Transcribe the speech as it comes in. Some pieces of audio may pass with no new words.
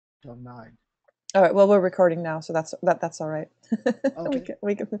till 9. All right. Well, we're recording now, so that's all right. we Okay. can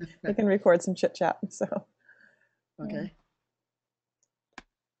we can we can record some chit chat. So, Okay.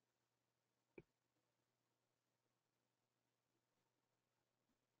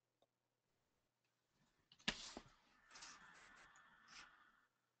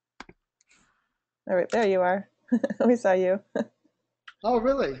 all right, there you are. We saw you. Oh,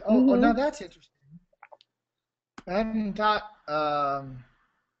 really? Oh, Hmm. now that's interesting. I hadn't thought. So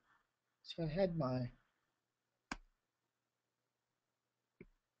I had my.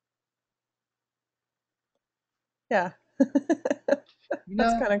 Yeah, You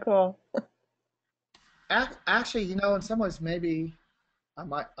that's know, kind of cool. actually, in some ways, maybe I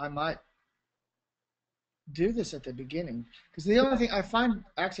might do this at the beginning because the only thing I find,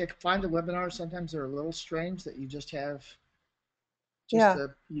 actually, I find the webinars sometimes they're a little strange that you just have just Yeah,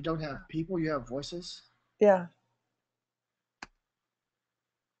 the you don't have people, you have voices. yeah.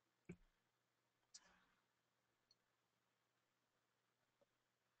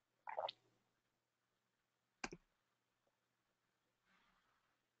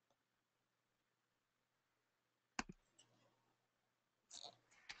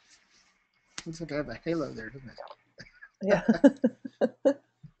 Looks like I have a halo there, doesn't Yeah. it?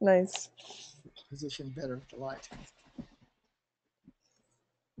 Nice. Position better with the light.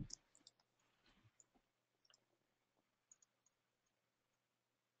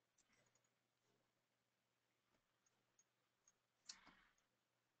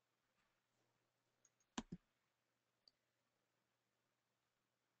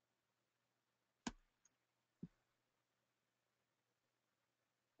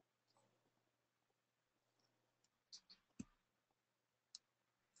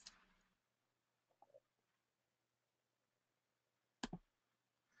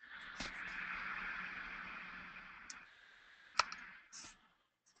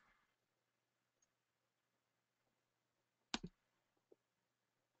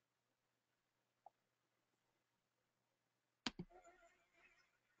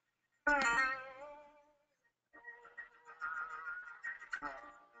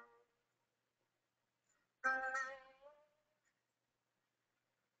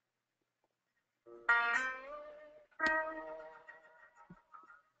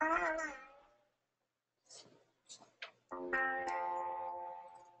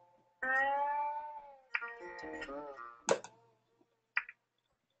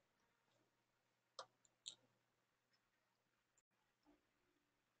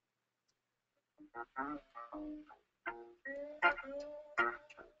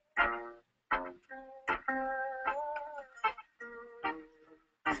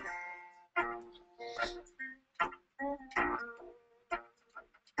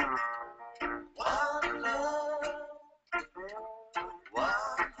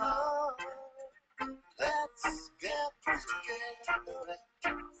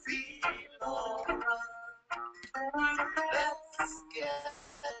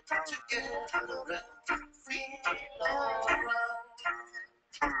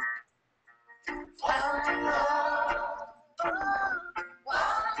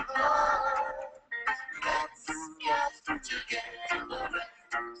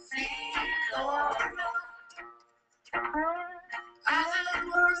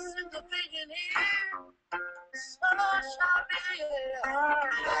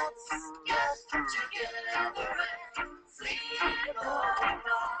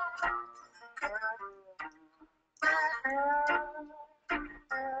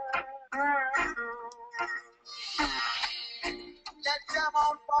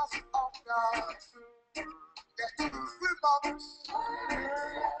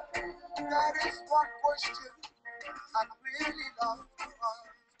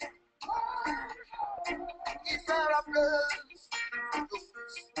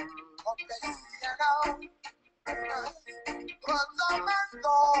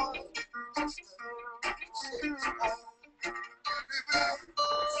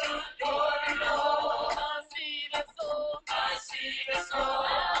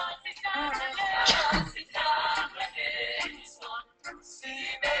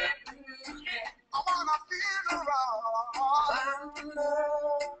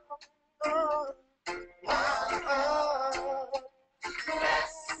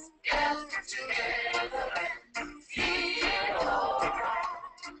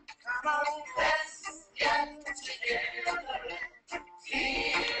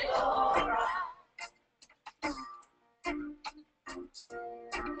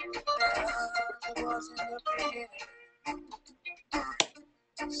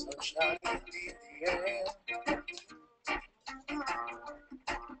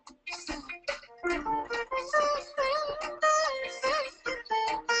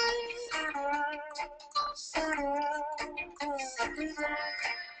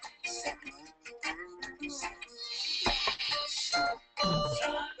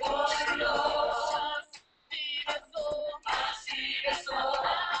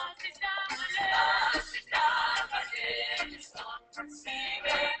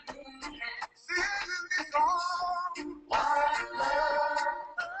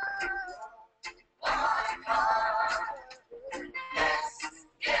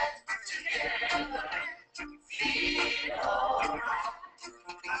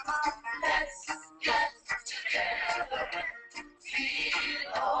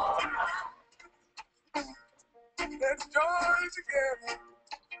 together,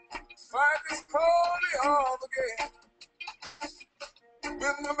 fight this holy all again. When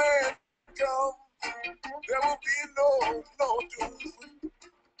the man comes, there will be no doom.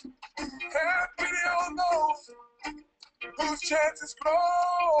 Happy on those whose chances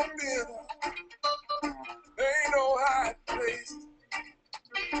grow nearer. They ain't no high place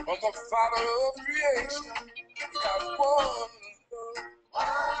from the Father of creation. We got one love,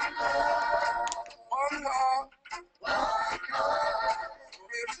 one heart,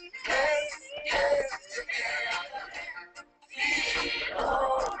 with hands together.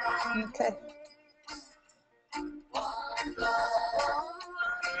 Okay.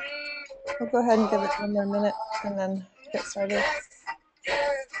 We'll go ahead and give it one more minute and then get started.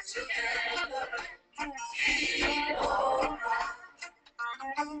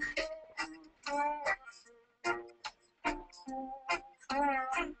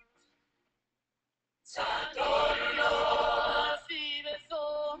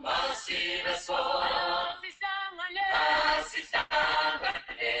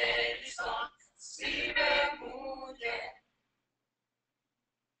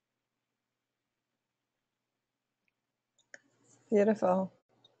 Beautiful.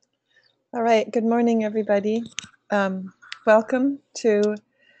 All right. Good morning, everybody. Welcome to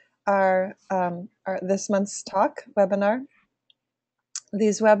our this month's talk webinar.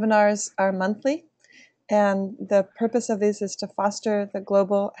 These webinars are monthly, and the purpose of these is to foster the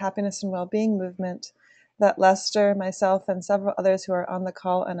global happiness and well-being movement that Lester, myself, and several others who are on the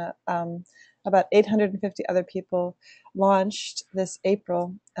call, and about 850 other people launched this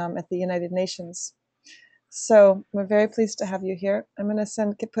April at the United Nations. So we're very pleased to have you here. I'm going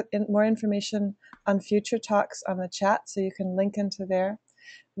to put in more information on future talks on the chat, so you can link into there.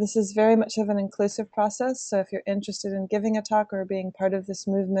 This is very much of an inclusive process, so if you're interested in giving a talk or being part of this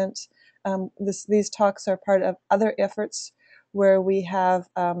movement, these talks are part of other efforts where we have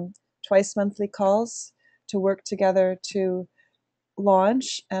twice monthly calls to work together to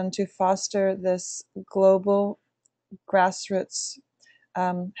launch and to foster this global grassroots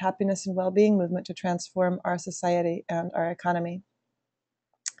happiness and well-being movement to transform our society and our economy.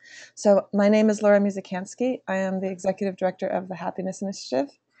 So my name is Laura Musikansky. I am the Executive Director of the Happiness Initiative,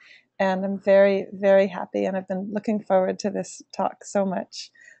 and I'm very, very happy, and I've been looking forward to this talk so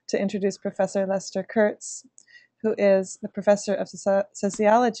much, to introduce Professor Lester Kurtz, who is the Professor of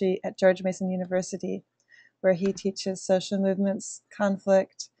Sociology at George Mason University, where he teaches social movements,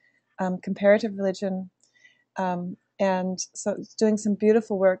 conflict, comparative religion, and so doing some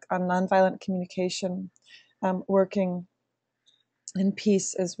beautiful work on nonviolent communication, working in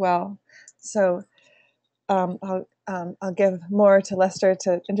peace as well. So I'll give more to Lester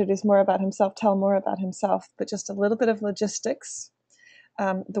to introduce more about himself, tell more about himself, but just a little bit of logistics.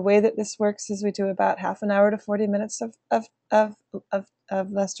 The way that this works is we do about half an hour to 40 minutes of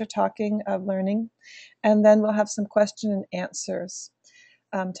Lester talking, of learning, and then we'll have some question and answers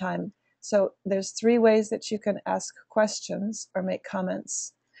time. So there's three ways that you can ask questions or make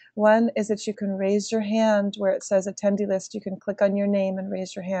comments. One is that you can raise your hand where it says attendee list. You can click on your name and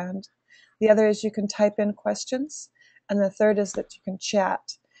raise your hand. The other is you can type in questions. And the third is that you can chat.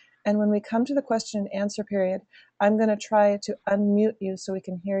 And when we come to the question and answer period, I'm going to try to unmute you so we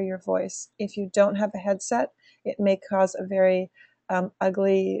can hear your voice. If you don't have a headset, it may cause a very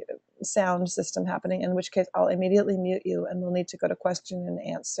ugly sound system happening, in which case I'll immediately mute you and we'll need to go to question and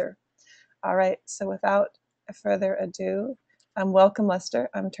answer. All right, so without further ado, welcome, Lester.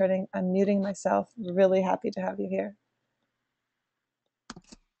 I'm muting myself. Really happy to have you here.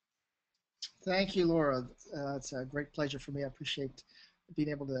 Thank you, Laura. It's a great pleasure for me. I appreciate being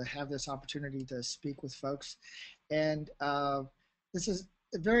able to have this opportunity to speak with folks. And this is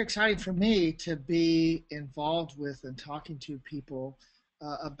very exciting for me to be involved with and talking to people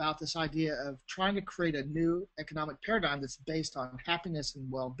about this idea of trying to create a new economic paradigm that's based on happiness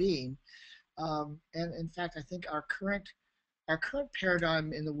and well-being. And in fact, I think our current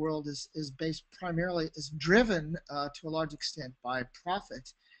paradigm in the world is driven to a large extent by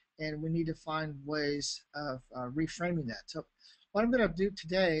profit, and we need to find ways of reframing that. So what I'm going to do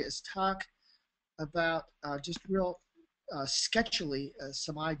today is talk about just real sketchily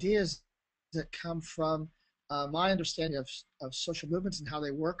some ideas that come from my understanding of social movements and how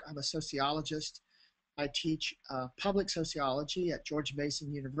they work. I'm a sociologist. I teach public sociology at George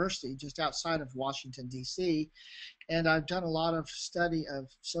Mason University, just outside of Washington, D.C., and I've done a lot of study of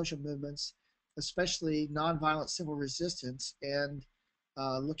social movements, especially nonviolent civil resistance, and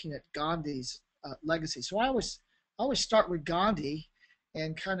looking at Gandhi's legacy. So I always start with Gandhi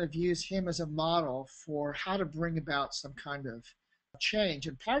and kind of use him as a model for how to bring about some kind of change.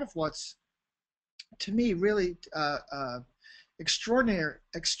 And part of what's, to me, really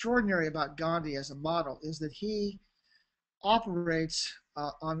extraordinary about Gandhi as a model is that he operates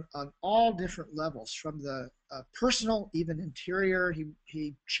on all different levels, from the personal, even interior.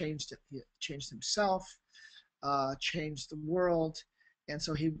 He changed it. He changed himself, changed the world, and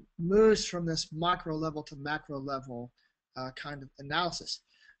so he moves from this micro level to macro level kind of analysis.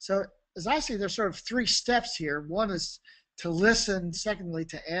 So as I see, there's sort of three steps here. One is to listen, secondly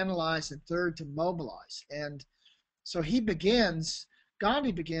to analyze, and third to mobilize. And so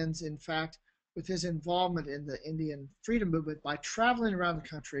Gandhi begins, in fact, with his involvement in the Indian freedom movement by traveling around the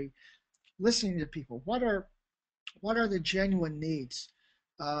country, listening to people. What are the genuine needs?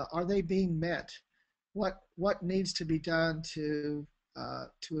 Are they being met? What needs to be done to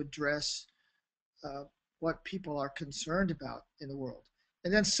address what people are concerned about in the world?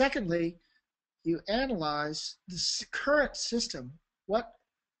 And then secondly, you analyze the current system. What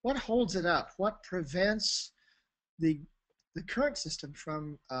holds it up? What prevents the the current system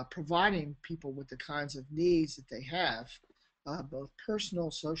from providing people with the kinds of needs that they have, both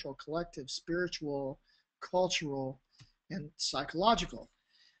personal, social, collective, spiritual, cultural, and psychological.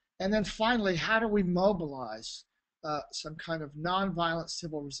 And then finally, how do we mobilize some kind of nonviolent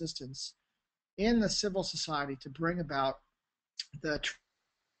civil resistance in the civil society to bring about the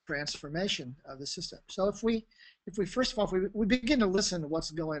transformation of the system? So if we first of all, if we begin to listen to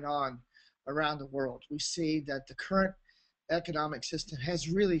what's going on around the world, we see that the current economic system has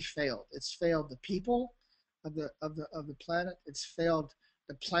really failed. It's failed the people of the planet. It's failed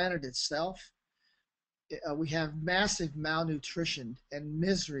the planet itself. We have massive malnutrition and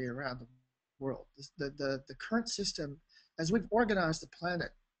misery around the world. The current system, as we've organized the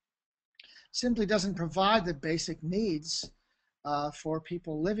planet, simply doesn't provide the basic needs for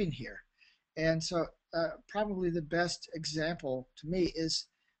people living here. And so probably the best example to me is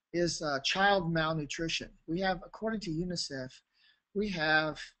child malnutrition. We have, according to UNICEF, we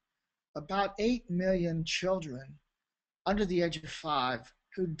have about 8 million children under the age of 5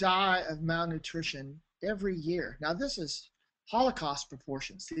 who die of malnutrition every year. Now, this is Holocaust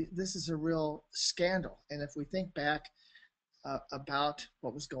proportions. This is a real scandal. And if we think back about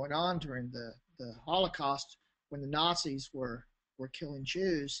what was going on during the Holocaust, when the Nazis were killing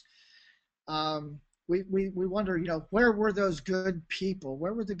Jews, we wonder, where were those good people?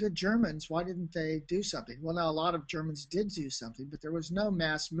 Where were the good Germans? Why didn't they do something? Well, now a lot of Germans did do something, but there was no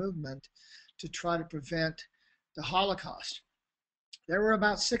mass movement to try to prevent the Holocaust. There were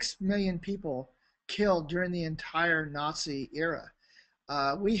about 6 million people killed during the entire Nazi era.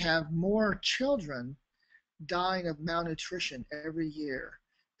 We have more children dying of malnutrition every year.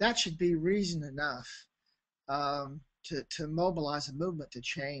 That should be reason enough to mobilize a movement to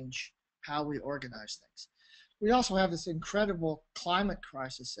change how we organize things. We also have this incredible climate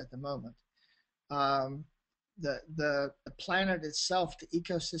crisis at the moment. The planet itself, the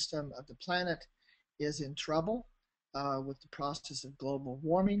ecosystem of the planet, is in trouble with the process of global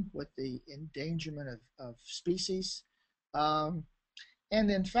warming, with the endangerment of species. And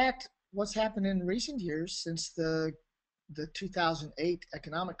in fact, what's happened in recent years, since the 2008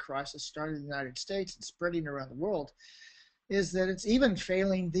 economic crisis started in the United States and spreading around the world, is that it's even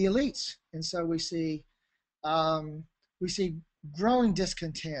failing the elites. And so we see growing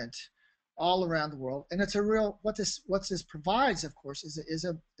discontent all around the world. And it's a real, what this provides, of course, is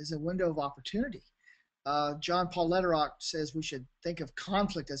a window of opportunity. John Paul Lederach says we should think of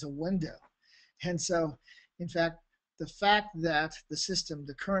conflict as a window. And so, in fact, the fact that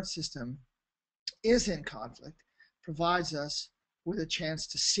the current system is in conflict provides us with a chance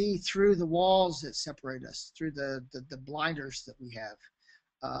to see through the walls that separate us, through the blinders that we have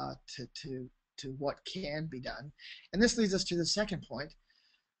to what can be done. And this leads us to the second point.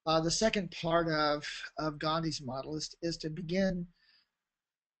 The second part of Gandhi's model is to begin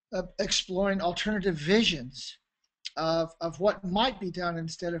exploring alternative visions of what might be done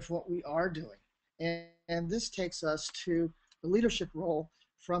instead of what we are doing. And this takes us to the leadership role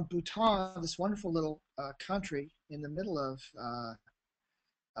from Bhutan, this wonderful little country in the middle of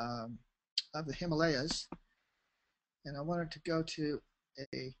the Himalayas. And I wanted to go to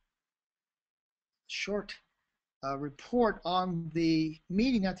a short report on the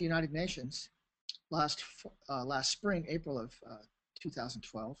meeting at the United Nations last spring, April of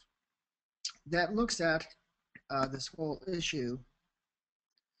 2012, that looks at this whole issue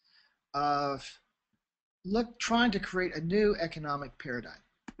of trying to create a new economic paradigm.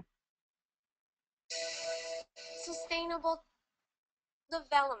 Sustainable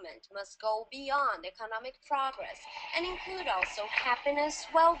development must go beyond economic progress and include also happiness,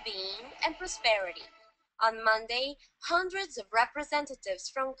 well-being, and prosperity. On Monday, hundreds of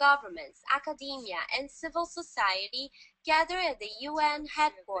representatives from governments, academia, and civil society gathered at the UN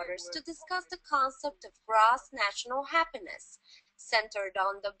headquarters to discuss the concept of gross national happiness, centered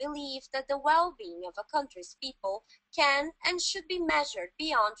on the belief that the well-being of a country's people can and should be measured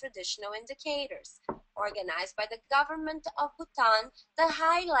beyond traditional indicators. Organized by the government of Bhutan, the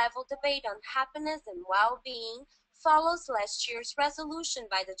high-level debate on happiness and well-being follows last year's resolution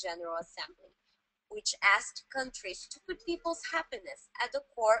by the General Assembly, which asked countries to put people's happiness at the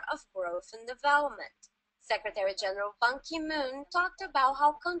core of growth and development. Secretary General Ban Ki-moon talked about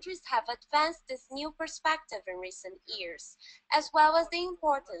how countries have advanced this new perspective in recent years, as well as the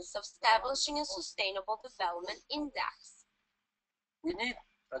importance of establishing a sustainable development index. We need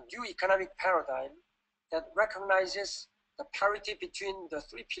a new economic paradigm that recognizes the parity between the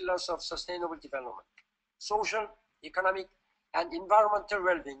three pillars of sustainable development. Social, economic, and environmental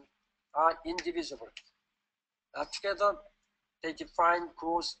well-being are indivisible. Together, they define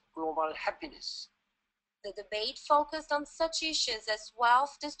global happiness. The debate focused on such issues as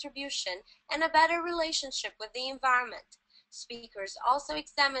wealth distribution and a better relationship with the environment. Speakers also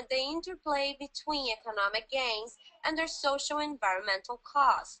examined the interplay between economic gains and their social and environmental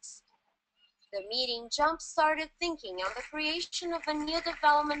costs. The meeting jump-started thinking on the creation of a new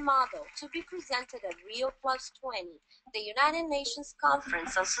development model to be presented at Rio Plus 20, the United Nations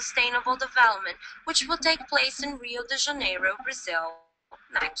Conference on Sustainable Development, which will take place in Rio de Janeiro, Brazil,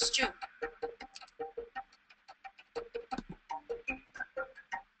 next June.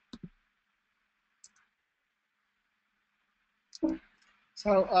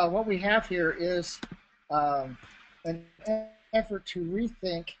 So what we have here is an effort to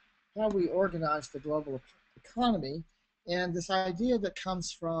rethink how we organize the global economy, and this idea that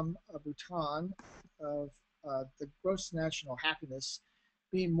comes from Bhutan of the gross national happiness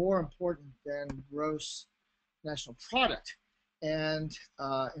being more important than gross national product. And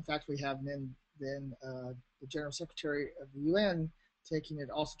in fact, we have then the General Secretary of the UN taking it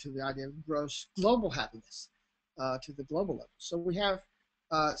also to the idea of gross global happiness to the global level. So we have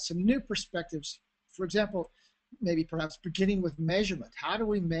some new perspectives. For example, maybe perhaps beginning with measurement. How do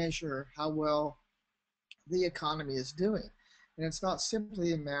we measure how well the economy is doing? And it's not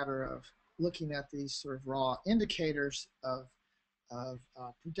simply a matter of looking at these sort of raw indicators of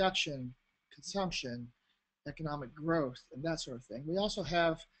production, consumption, economic growth, and that sort of thing. We also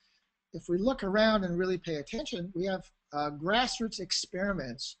have, if we look around and really pay attention, we have grassroots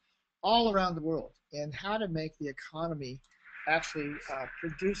experiments all around the world in how to make the economy actually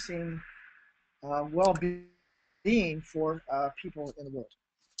producing well-being for people in the world.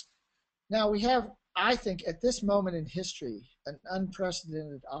 Now we have, I think, at this moment in history, an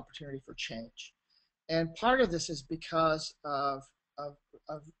unprecedented opportunity for change. And part of this is because of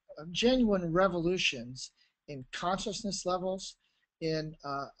genuine revolutions in consciousness levels, in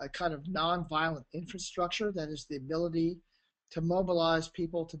a kind of nonviolent infrastructure, that is the ability to mobilize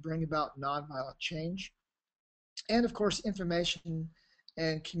people to bring about nonviolent change. And of course, information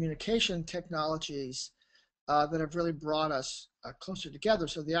and communication technologies that have really brought us closer together.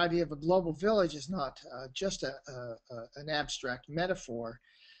 So the idea of a global village is not just an abstract metaphor,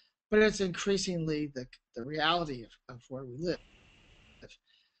 but it's increasingly the reality of where we live.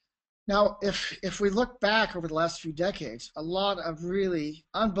 Now, if we look back over the last few decades, a lot of really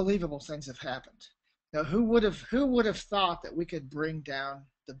unbelievable things have happened. Now, who would have thought that we could bring down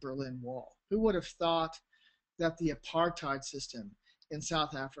the Berlin Wall? Who would have thought that the apartheid system in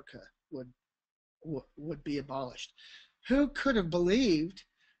South Africa would be abolished? Who could have believed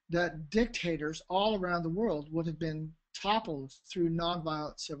that dictators all around the world would have been toppled through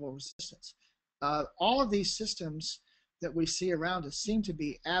nonviolent civil resistance? All of these systems that we see around us seem to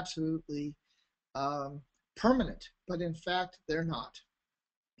be absolutely permanent, but in fact they're not.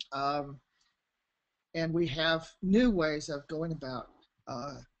 And we have new ways of going about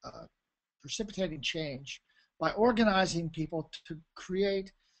precipitating change by organizing people to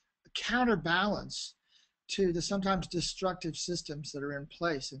create a counterbalance to the sometimes destructive systems that are in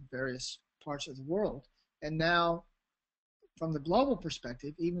place in various parts of the world. And now, from the global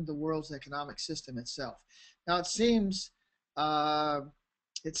perspective, even the world's economic system itself. Now, it seems a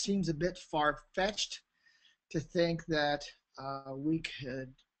bit far-fetched to think that we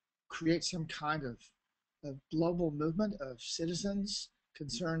could create some kind of global movement of citizens,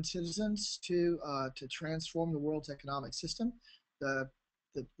 concerned citizens, to transform the world's economic system.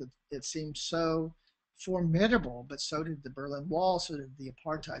 It seems so formidable, but so did the Berlin Wall, so did the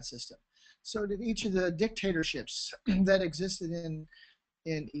apartheid system. So did each of the dictatorships that existed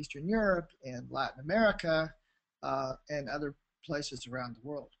in Eastern Europe and Latin America and other places around the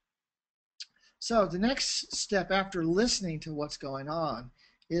world. So the next step after listening to what's going on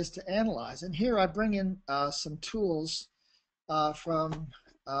is to analyze. And here I bring in some tools from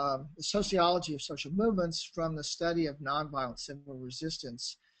the sociology of social movements from the study of nonviolent civil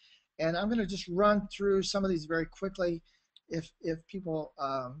resistance. And I'm going to just run through some of these very quickly. If people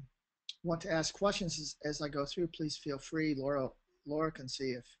want to ask questions as I go through, please feel free. Laura can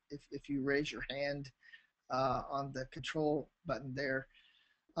see if you raise your hand on the control button there.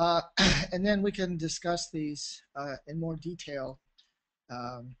 Uh, and then we can discuss these in more detail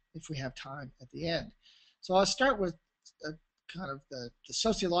if we have time at the end. So I'll start with kind of the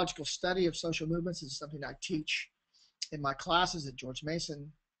sociological study of social movements. This is something I teach in my classes at George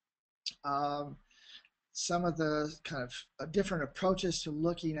Mason. Some of the kind of different approaches to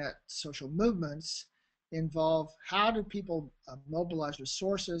looking at social movements involve how do people mobilize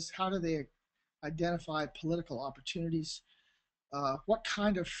resources, how do they identify political opportunities, what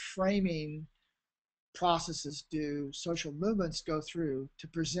kind of framing processes do social movements go through to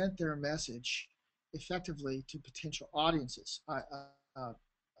present their message effectively to potential audiences,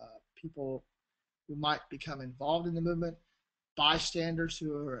 people who might become involved in the movement, bystanders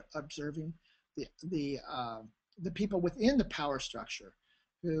who are observing, the people within the power structure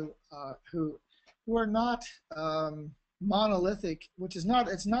who are not monolithic, which is not,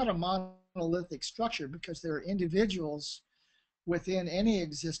 it's not a monolithic structure because there are individuals within any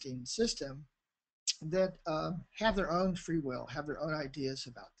existing system that have their own free will, have their own ideas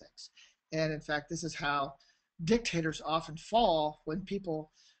about things. And in fact, this is how dictators often fall, when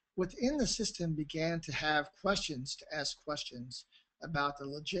people within the system began to have questions, to ask questions about the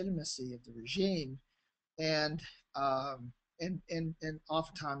legitimacy of the regime, and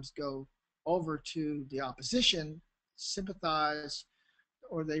oftentimes go over to the opposition, sympathize,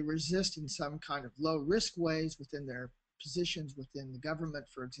 or they resist in some kind of low risk ways within their positions within the government,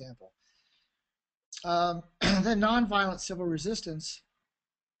 for example. The nonviolent civil resistance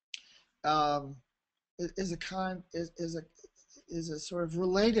is a sort of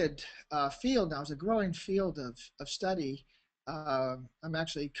related field now. It's a growing field of study. I'm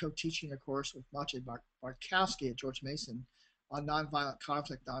actually co-teaching a course with Maciej Bartkowski at George Mason on nonviolent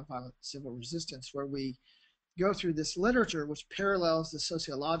conflict, nonviolent civil resistance, where we go through this literature which parallels the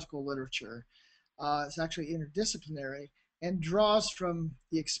sociological literature. It's actually interdisciplinary and draws from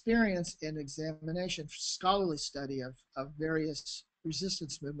the experience and examination, scholarly study of various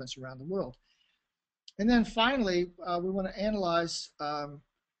resistance movements around the world. And then finally, we want to analyze the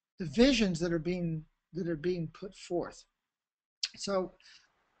visions that are being put forth. So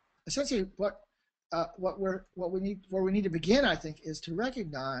essentially, where we need to begin, I think, is to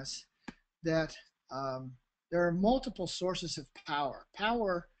recognize that there are multiple sources of power.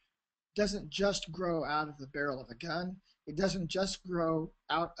 Power doesn't just grow out of the barrel of a gun. It doesn't just grow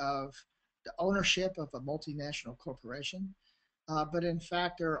out of the ownership of a multinational corporation, but in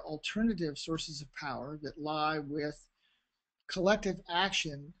fact, there are alternative sources of power that lie with collective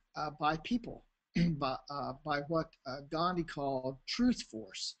action by people, by what Gandhi called truth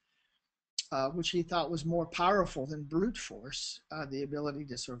force, which he thought was more powerful than brute force, the ability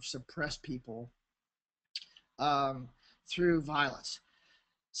to sort of suppress people through violence.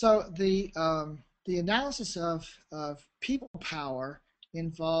 So the analysis of people power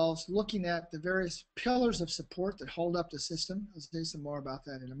involves looking at the various pillars of support that hold up the system. I'll say some more about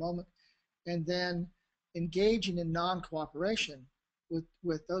that in a moment. And then engaging in non-cooperation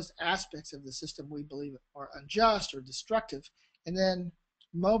with those aspects of the system we believe are unjust or destructive, and then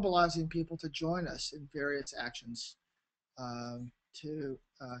mobilizing people to join us in various actions to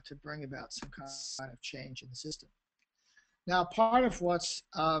bring about some kind of change in the system. Now, part of what's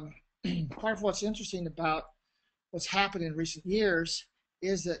interesting about what's happened in recent years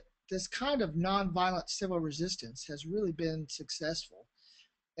is that this kind of nonviolent civil resistance has really been successful,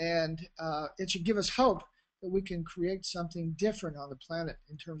 and it should give us hope that we can create something different on the planet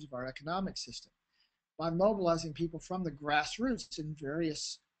in terms of our economic system by mobilizing people from the grassroots in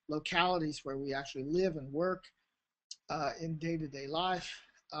various localities where we actually live and work in day-to-day life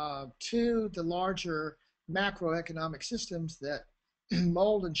to the larger macroeconomic systems that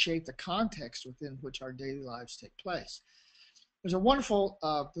mold and shape the context within which our daily lives take place. There's a wonderful,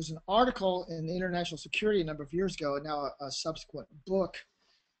 there's an article in International Security a number of years ago, and now a subsequent book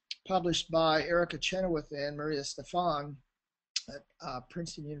published by Erica Chenoweth and Maria Stefan at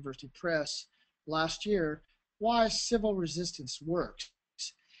Princeton University Press last year, Why Civil Resistance Works.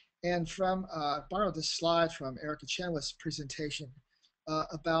 And from, I borrowed this slide from Erica Chenoweth's presentation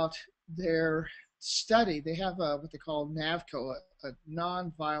about their study. They have what they call NAVCO, a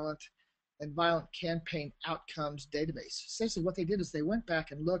nonviolent and violent campaign outcomes database. Essentially what they did is they went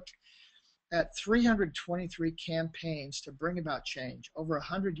back and looked at 323 campaigns to bring about change over a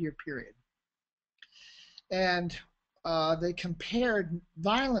 100-year period. And they compared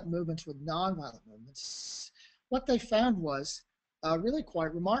violent movements with nonviolent movements. What they found was really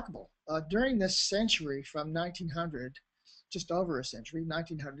quite remarkable. During this century, from 1900, just over a century,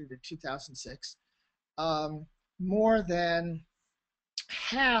 1900 to 2006, more than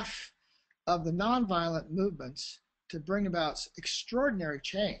half of the nonviolent movements to bring about extraordinary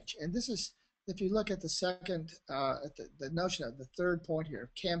change. And this is, if you look at the second, at the notion of the third point here,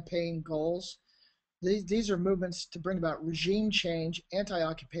 campaign goals, these are movements to bring about regime change,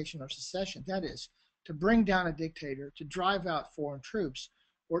 anti-occupation, or secession. That is, to bring down a dictator, to drive out foreign troops,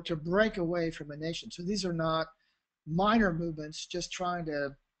 or to break away from a nation. So these are not minor movements just trying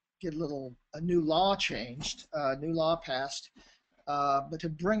to get a new law changed, a new law passed, but to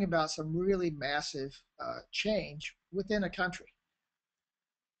bring about some really massive change within a country.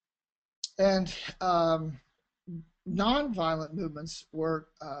 And nonviolent movements were,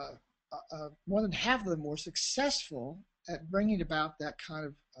 more than half of them were successful at bringing about that kind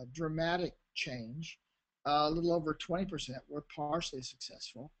of dramatic change. A little over 20% were partially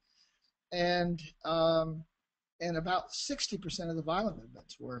successful. And about 60% of the violent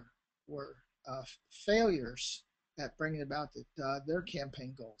movements were failures at bringing about their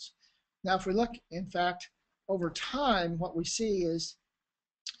campaign goals. Now, if we look, in fact, over time, what we see is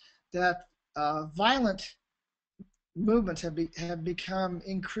that violent movements have become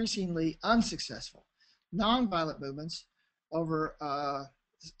increasingly unsuccessful. Nonviolent movements, over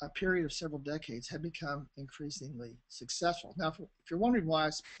a period of several decades, have become increasingly successful. Now, if you're wondering why I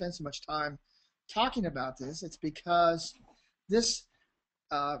spend so much time talking about this, it's because this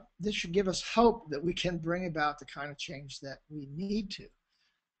should give us hope that we can bring about the kind of change that we need to.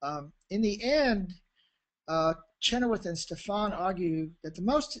 In the end, Chenoweth and Stefan argue that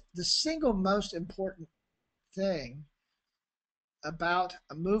the single most important thing about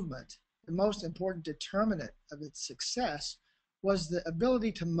a movement, the most important determinant of its success, was the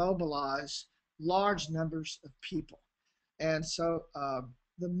ability to mobilize large numbers of people. And so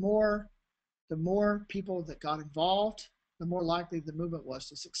the more people that got involved, the more likely the movement was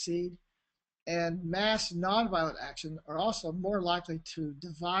to succeed. And mass nonviolent action are also more likely to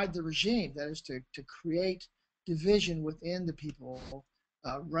divide the regime, that is, to create division within the people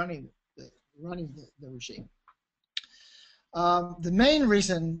running the regime. The main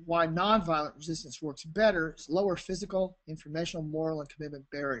reason why nonviolent resistance works better is lower physical, informational, moral, and commitment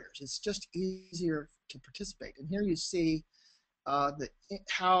barriers. It's just easier to participate. And here you see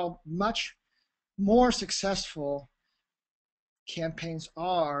how much more successful campaigns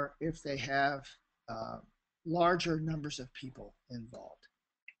are if they have larger numbers of people involved.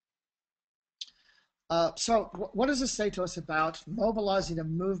 So what does this say to us about mobilizing a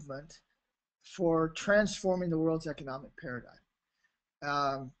movement for transforming the world's economic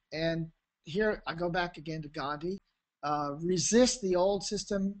paradigm? And here I go back again to Gandhi. Resist the old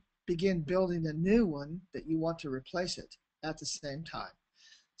system, begin building a new one that you want to replace it at the same time.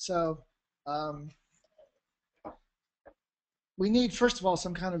 So we need, first of all,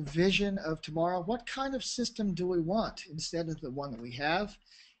 some kind of vision of tomorrow. What kind of system do we want instead of the one that we have?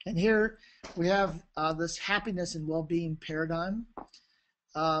 And here we have this happiness and well-being paradigm.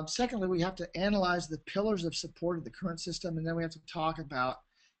 Secondly, we have to analyze the pillars of support of the current system, and then we have to talk about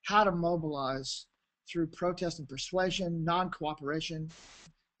how to mobilize through protest and persuasion, non-cooperation,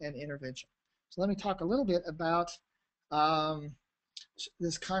 and intervention. So let me talk a little bit about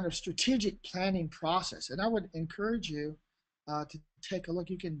this kind of strategic planning process. And I would encourage you to take a look.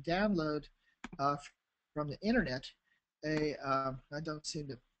 You can download from the internet I don't seem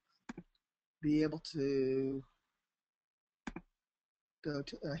to be able to go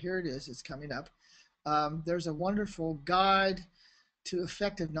to, here it is, it's coming up. There's a wonderful guide to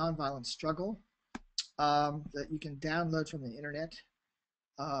effective nonviolent struggle that you can download from the internet.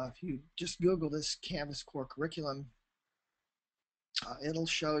 If you just Google this Canvas Core curriculum, it'll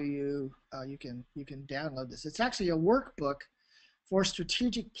show you, you can download this. It's actually a workbook for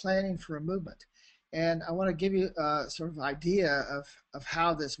strategic planning for a movement. And I want to give you a sort of idea of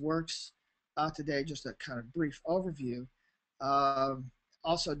how this works today, just a kind of brief overview.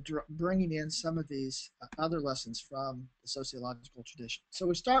 Also bringing in some of these other lessons from the sociological tradition. So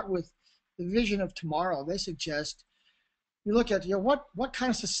we start with the vision of tomorrow. They suggest you look at, what kind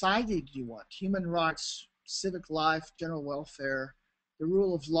of society do you want? Human rights, civic life, general welfare, the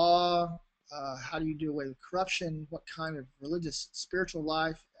rule of law, how do you do away with corruption, what kind of religious, spiritual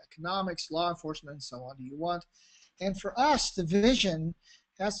life, economics, law enforcement, and so on do you want? And for us, the vision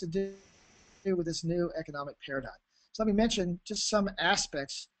has to do with this new economic paradigm. So let me mention just some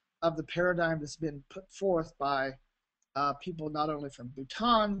aspects of the paradigm that's been put forth by people not only from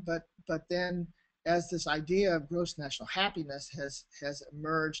Bhutan, but then as this idea of gross national happiness has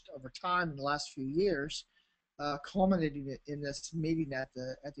emerged over time in the last few years, culminating in this meeting at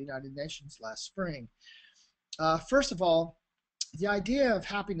the United Nations last spring. First of all, the idea of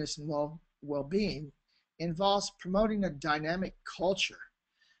happiness and well-being involves promoting a dynamic culture,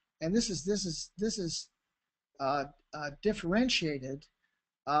 and this is differentiated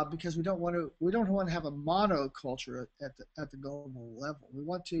because we don't want to have a monoculture at the global level. We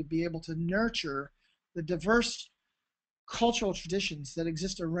want to be able to nurture the diverse cultural traditions that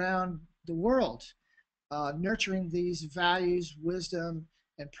exist around the world, nurturing these values, wisdom,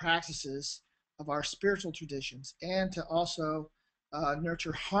 and practices of our spiritual traditions, and to also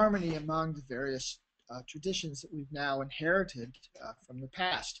nurture harmony among the various traditions that we've now inherited from the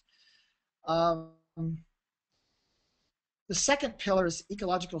past. The second pillar is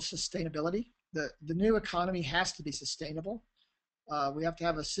ecological sustainability. The new economy has to be sustainable. We have to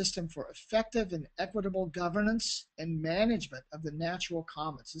have a system for effective and equitable governance and management of the natural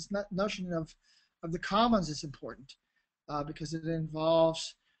commons. This notion of the commons is important because it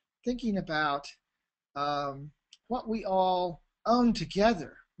involves thinking about what we all own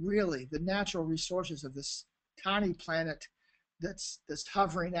together, really, the natural resources of this tiny planet that's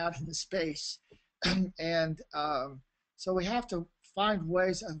hovering out in the space. And so we have to find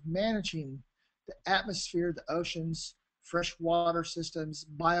ways of managing the atmosphere, the oceans, freshwater systems,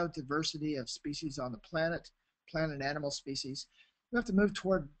 biodiversity of species on the planet, plant and animal species. We have to move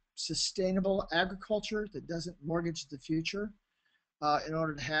toward sustainable agriculture that doesn't mortgage the future in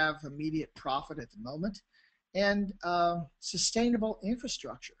order to have immediate profit at the moment, and sustainable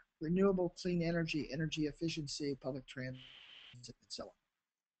infrastructure, renewable clean energy, energy efficiency, public transit, and so on.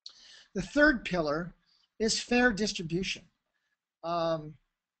 The third pillar is fair distribution,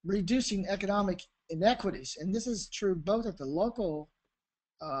 reducing economic inequities, and this is true both at the local,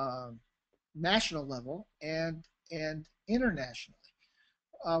 national level and internationally,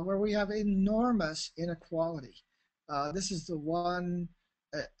 where we have enormous inequality. This is the one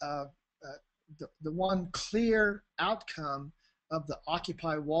clear outcome of the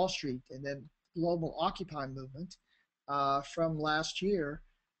Occupy Wall Street and then global Occupy movement from last year,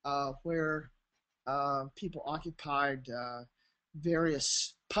 where people occupied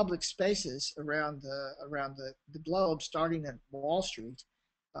various public spaces around the globe, starting at Wall Street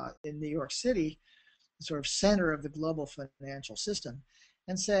in New York City, the sort of center of the global financial system,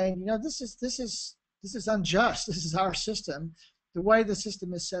 and saying, you know, this is unjust. This is our system. The way the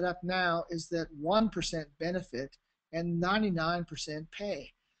system is set up now is that 1% benefit and 99%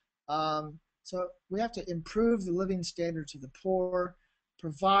 pay. So we have to improve the living standards of the poor,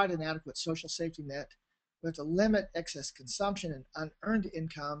 provide an adequate social safety net. We have to limit excess consumption and unearned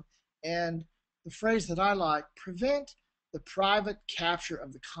income, and the phrase that I like, prevent the private capture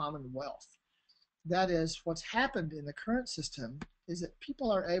of the common wealth. That is, what's happened in the current system is that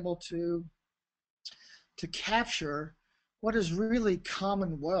people are able to capture what is really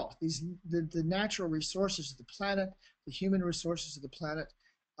common wealth, the natural resources of the planet, the human resources of the planet,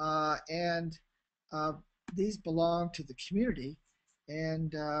 and these belong to the community,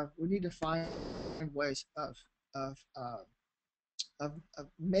 and we need to find ways of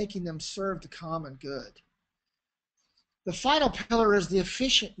making them serve the common good. The final pillar is the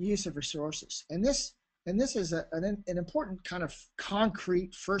efficient use of resources, and this is an important kind of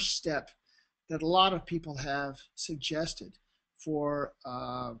concrete first step that a lot of people have suggested for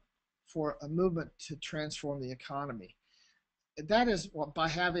a movement to transform the economy. That is by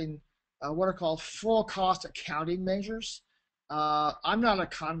having what are called full cost accounting measures. I'm not an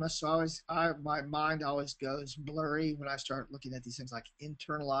economist, so my mind always goes blurry when I start looking at these things like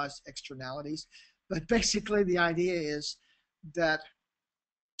internalized externalities. But basically, the idea is that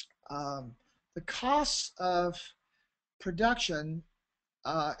the costs of production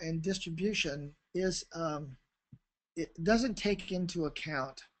and distribution is it doesn't take into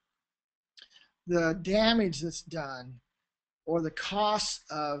account the damage that's done or the costs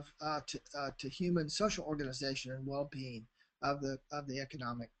of to human social organization and well-being of the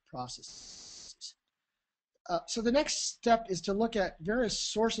economic processes. So the next step is to look at various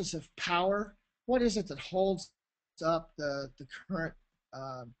sources of power. What is it that holds up the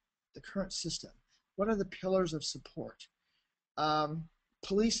current system? What are the pillars of support?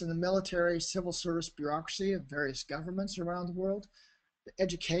 Police and the military, civil service bureaucracy of various governments around the world, the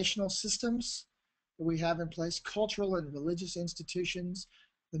educational systems that we have in place, cultural and religious institutions,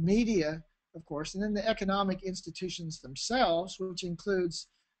 the media, of course, and then the economic institutions themselves, which includes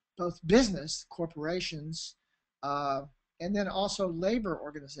both business, corporations, and then also labor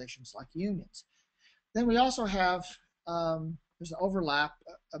organizations like unions. Then we also have, there's an overlap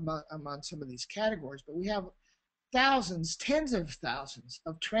among some of these categories, but we have thousands, tens of thousands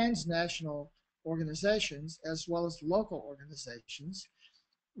of transnational organizations as well as local organizations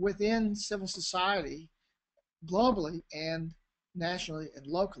within civil society globally and nationally and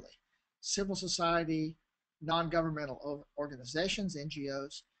locally. Civil society, non-governmental organizations,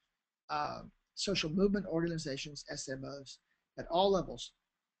 NGOs, social movement organizations, SMOs, at all levels.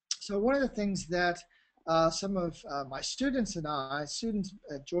 So one of the things that some of my students and I, students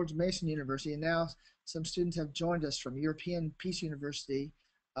at George Mason University, and now some students have joined us from European Peace University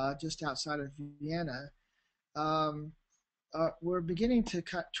just outside of Vienna, we're beginning to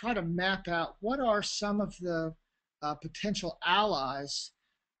try to map out what are some of the potential allies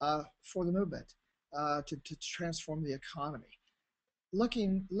for the movement to transform the economy.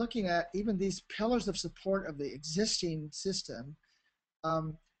 Looking at even these pillars of support of the existing system,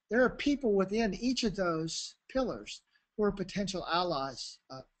 there are people within each of those pillars who are potential allies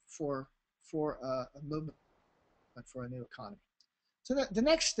for a movement, for a new economy. So the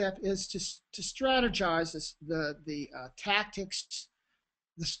next step is to strategize the tactics,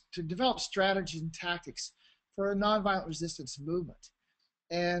 to develop strategies and tactics for a nonviolent resistance movement.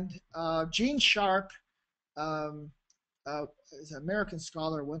 And Gene Sharp is an American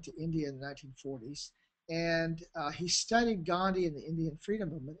scholar, went to India in the 1940s, and he studied Gandhi and the Indian freedom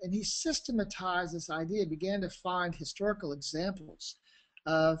movement, and he systematized this idea, began to find historical examples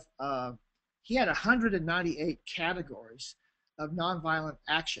of, he had 198 categories of nonviolent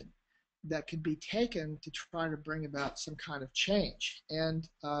action that could be taken to try to bring about some kind of change. And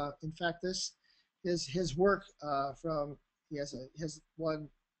in fact, this is his work he has one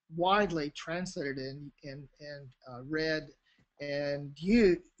widely translated and read and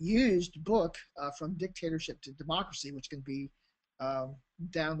used book From Dictatorship to Democracy, which can be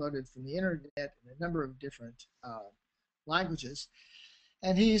downloaded from the internet in a number of different languages.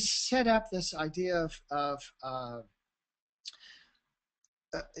 And he's set up this idea of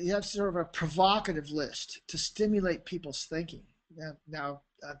you have sort of a provocative list to stimulate people's thinking. Now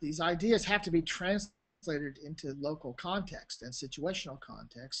these ideas have to be translated into local context and situational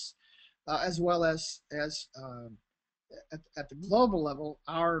contexts, as well as at the global level,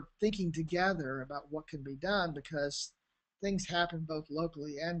 our thinking together about what can be done, because things happen both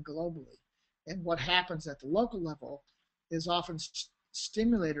locally and globally. And what happens at the local level is often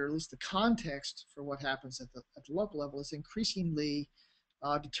stimulated, or at least the context for what happens at the local level is increasingly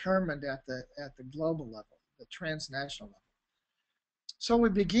determined at the global level, the transnational level. So we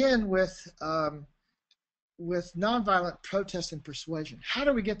begin with nonviolent protest and persuasion. How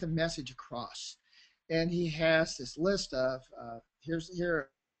do we get the message across? And he has this list of here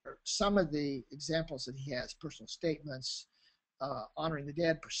are some of the examples that he has: personal statements, honoring the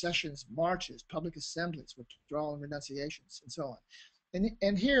dead, processions, marches, public assemblies, withdrawal and renunciations, and so on.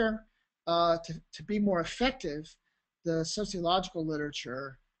 And here, to be more effective, the sociological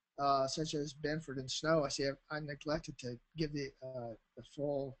literature, such as Benford and Snow, I neglected to give the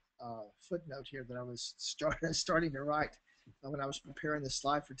full footnote here that I was starting to write when I was preparing the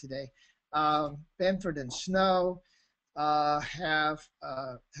slide for today. Benford and Snow have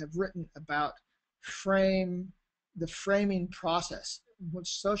written about the framing process, in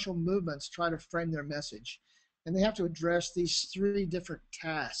which social movements try to frame their message, and they have to address these three different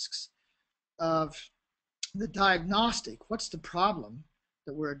tasks of the diagnostic, what's the problem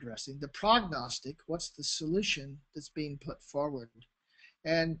that we're addressing; the prognostic, what's the solution that's being put forward;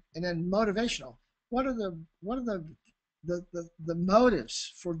 and then motivational, what are the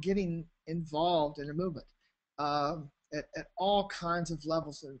motives for getting involved in a movement at all kinds of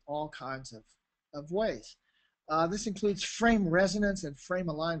levels and all kinds of ways. This includes frame resonance and frame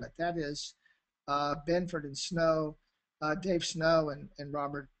alignment. That is, Benford and Snow, David Snow and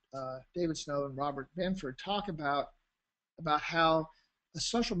Robert Benford talk about how a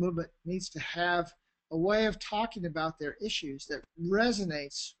social movement needs to have a way of talking about their issues that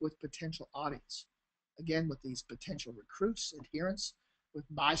resonates with potential audience. Again, with these potential recruits, adherents, with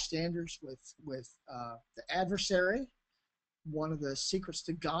bystanders, with the adversary. One of the secrets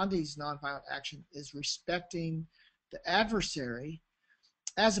to Gandhi's nonviolent action is respecting the adversary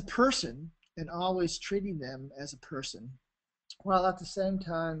as a person and always treating them as a person, while at the same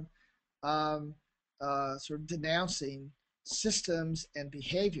time sort of denouncing systems and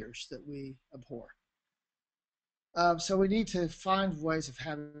behaviors that we abhor. So we need to find ways of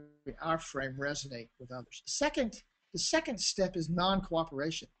having our frame resonate with others. The second step is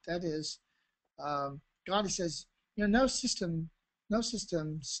non-cooperation. That is, Gandhi says, no system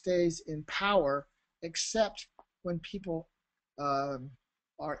stays in power except when people um,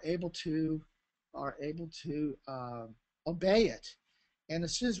 are able to obey it. And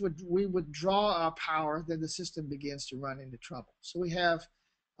as soon as we withdraw our power, then the system begins to run into trouble. So we have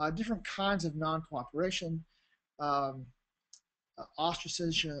different kinds of non-cooperation, um,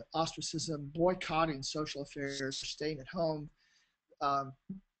 ostracism, boycotting social affairs, staying at home, um,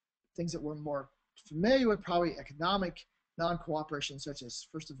 things that we're more familiar with, probably economic non-cooperation, such as,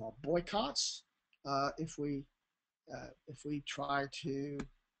 first of all, boycotts. If we try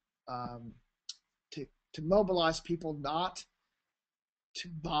um, to to mobilize people not to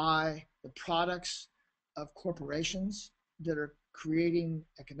buy the products of corporations that are creating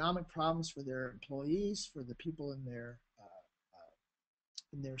economic problems for their employees, for the people in their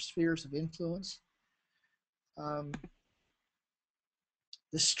spheres of influence. Um,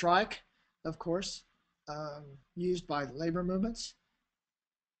 the strike, of course, used by labor movements.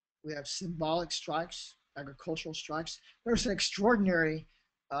 We have symbolic strikes, agricultural strikes. There was an extraordinary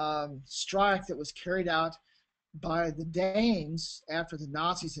strike that was carried out by the Danes after the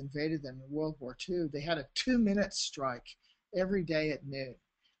Nazis invaded them in World War II. They had a 2-minute strike every day at noon,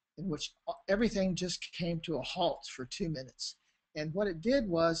 in which everything just came to a halt for 2 minutes. And what it did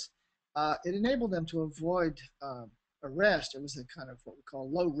was it enabled them to avoid arrest. It was a kind of what we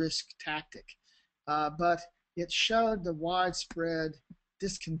call low-risk tactic. But it showed the widespread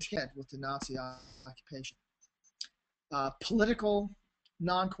discontent with the Nazi occupation. Political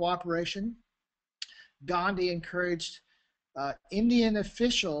non-cooperation. Gandhi encouraged Indian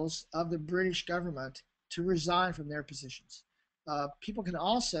officials of the British government to resign from their positions. People can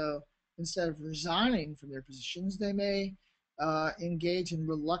also, instead of resigning from their positions, they may engage in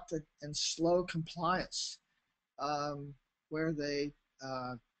reluctant and slow compliance, where they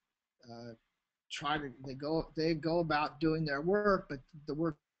they go about doing their work, but the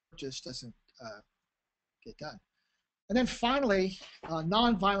work just doesn't get done. And then finally,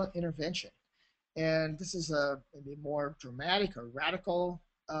 nonviolent intervention. And this is a maybe more dramatic or radical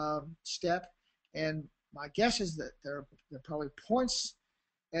step. And my guess is that there are probably points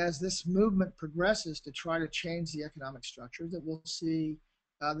as this movement progresses to try to change the economic structure that we'll see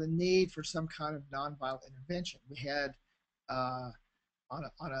the need for some kind of nonviolent intervention. We had on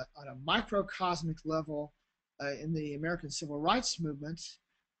a microcosmic level in the American Civil Rights Movement,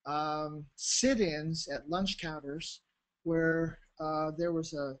 sit-ins at lunch counters where there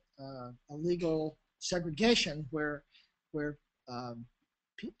was a legal segregation where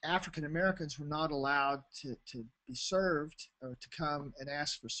African Americans were not allowed to be served or to come and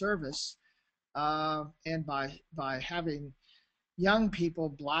ask for service, and by having young people,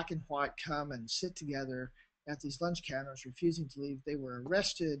 black and white, come and sit together at these lunch counters, refusing to leave, they were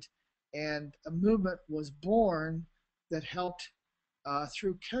arrested, and a movement was born that helped,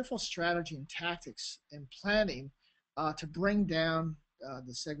 through careful strategy and tactics and planning, to bring down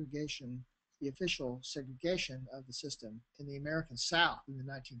the segregation, the official segregation of the system in the American South in the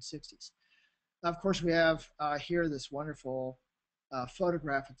 1960s. Of course, we have here this wonderful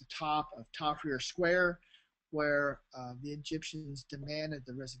photograph at the top of Tahrir Square, where the Egyptians demanded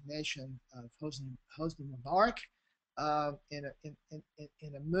the resignation of Hosni Mubarak in a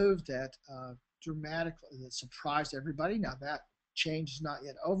move that dramatically that surprised everybody. Now that change is not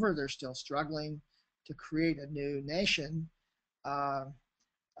yet over. They're still struggling to create a new nation.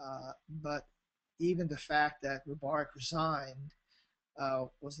 But even the fact that Mubarak resigned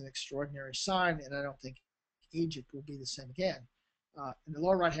was an extraordinary sign, and I don't think Egypt will be the same again. In the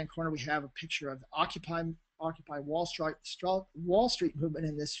lower right-hand corner, we have a picture of the Occupy Wall Street movement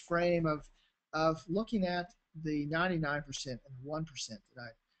in this frame of looking at the 99% and the 1% that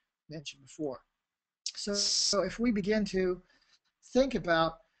I mentioned before. So if we begin to think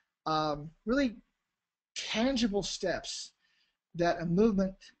about really tangible steps that a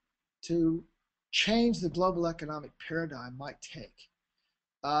movement to change the global economic paradigm might take,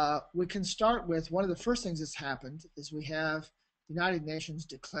 we can start with one of the first things that's happened is we have the United Nations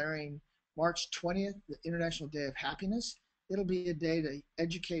declaring March 20th, the International Day of Happiness. It'll be a day to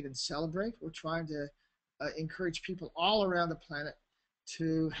educate and celebrate. We're trying to encourage people all around the planet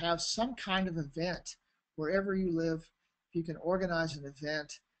to have some kind of event wherever you live. You can organize an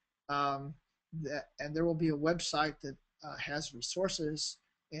event, and there will be a website that has resources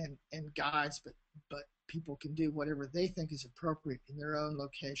and guides, but people can do whatever they think is appropriate in their own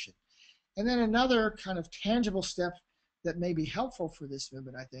location. And then another kind of tangible step that may be helpful for this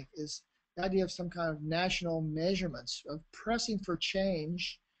movement, I think, is the idea of some kind of national measurements of pressing for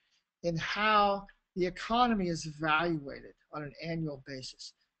change in how the economy is evaluated on an annual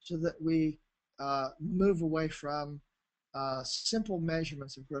basis, so that we move away from simple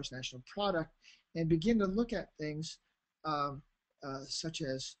measurements of gross national product and begin to look at things such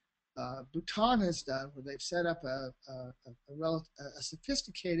as Bhutan has done, where they've set up a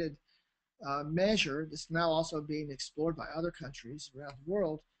sophisticated measure that's now also being explored by other countries around the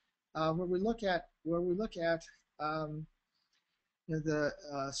world, where we look at the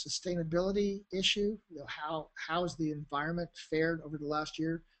sustainability issue. How has the environment fared over the last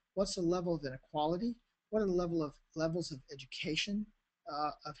year? What's the level of inequality? What are the levels of education,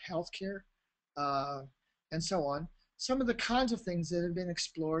 of healthcare, uh, and so on? Some of the kinds of things that have been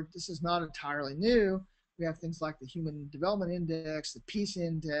explored. This is not entirely new. We have things like the Human Development Index, the Peace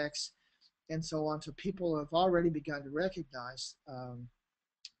Index, and so on. So people have already begun to recognize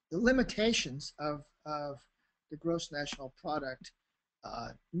the limitations of the gross national product,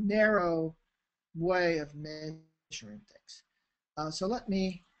 narrow way of measuring things. So let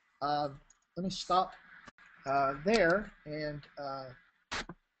me stop there and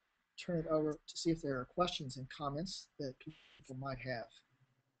turn it over to see if there are questions and comments that people might have.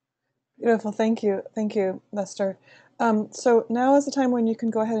 Beautiful. Thank you, Lester. So now is the time when you can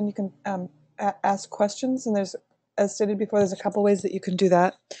go ahead and you can ask questions. And there's, as stated before, there's a couple ways that you can do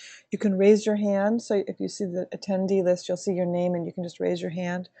that. You can raise your hand. So if you see the attendee list, you'll see your name and you can just raise your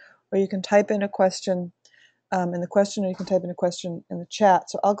hand. Or you can type in a question in the question, or you can type in a question in the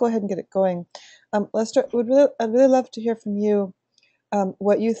chat. So I'll go ahead and get it going. Lester, I'd really love to hear from you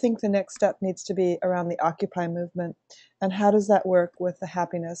what you think the next step needs to be around the Occupy movement, and how does that work with the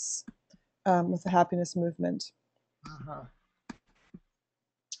happiness movement?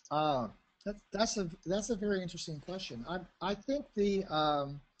 Uh-huh. That's a very interesting question. I think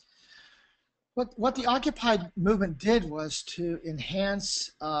what the Occupy movement did was to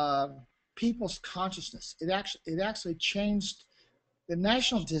enhance people's consciousness. It actually changed the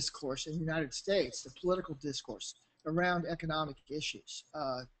national discourse in the United States, the political discourse around economic issues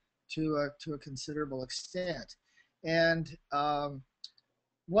to a considerable extent. And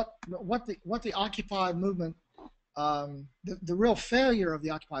what the Occupy movement, the real failure of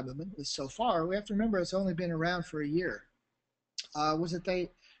the Occupy movement was so far, we have to remember it's only been around for a year, was that they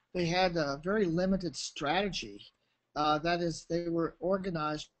had a very limited strategy. That is, they were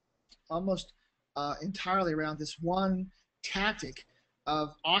organized almost entirely around this one tactic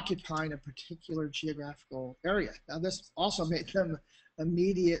of occupying a particular geographical area. Now, this also made them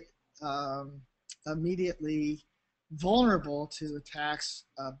immediately vulnerable to attacks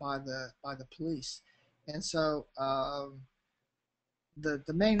by the police. And so the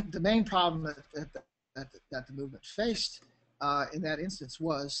main problem that the movement faced in that instance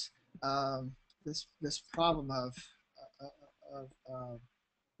was this problem of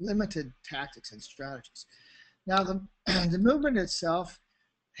limited tactics and strategies. Now, the movement itself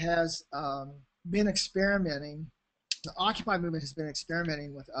has been experimenting. The Occupy movement has been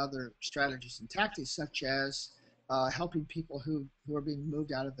experimenting with other strategies and tactics, such as helping people who are being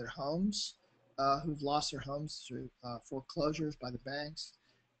moved out of their homes, who've lost their homes through foreclosures by the banks,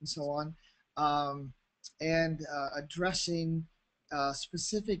 and so on, and addressing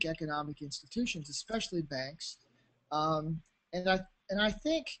specific economic institutions, especially banks. And I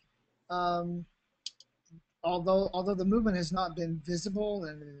think, although the movement has not been visible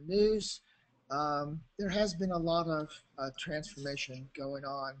and in the news, there has been a lot of transformation going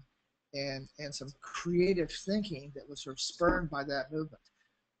on, and some creative thinking that was sort of spurred by that movement.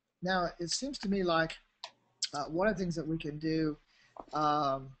 Now, it seems to me like one of the things that we can do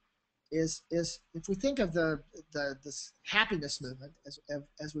is if we think of this happiness movement,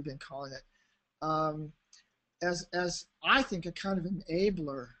 as we've been calling it, as I think a kind of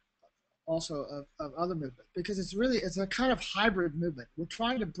enabler also of other movement, because it's a kind of hybrid movement. We're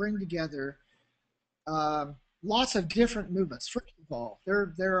trying to bring together lots of different movements. First of all,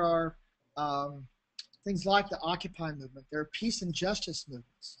 there are things like the Occupy movement. There are peace and justice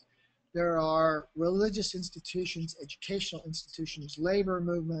movements. There are religious institutions, educational institutions, labor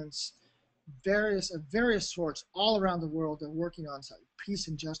movements, various sorts all around the world that are working on peace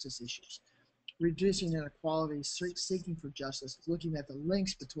and justice issues, reducing inequality, seeking for justice, looking at the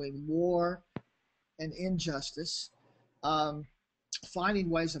links between war and injustice, finding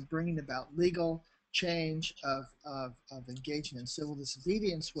ways of bringing about legal change, of engaging in civil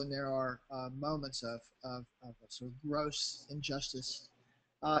disobedience when there are moments of sort of gross injustice,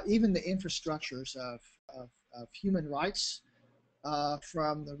 even the infrastructures of human rights,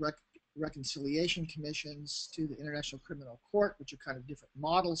 from the reconciliation commissions to the International Criminal Court, which are kind of different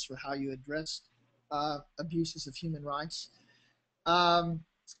models for how you address abuses of human rights.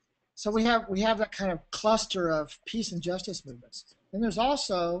 So we have that kind of cluster of peace and justice movements. And there's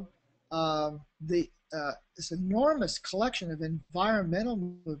also this enormous collection of environmental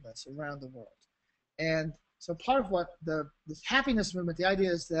movements around the world. And So part of what this happiness movement, the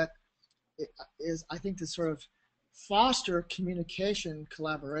idea is that it is, I think, to sort of foster communication,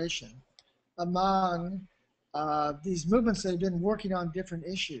 collaboration among these movements that have been working on different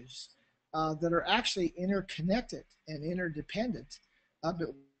issues that are actually interconnected and interdependent.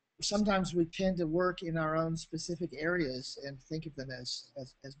 But sometimes we tend to work in our own specific areas and think of them as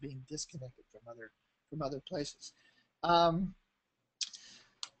being disconnected from other places. Um,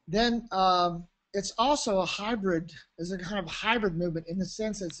 then it's also a hybrid, is a kind of hybrid movement in the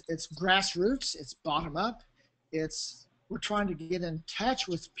sense it's grassroots, it's bottom up, we're trying to get in touch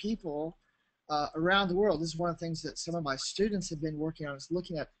with people around the world. This is one of the things that some of my students have been working on, is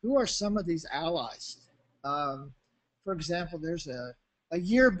looking at who are some of these allies. For example, there's a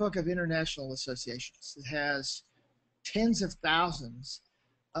yearbook of international associations. It has tens of thousands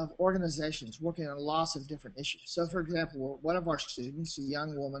of organizations working on lots of different issues. So, for example, one of our students, a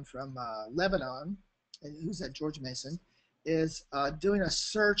young woman from Lebanon, who's at George Mason, is doing a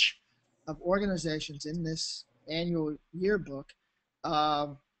search of organizations in this annual yearbook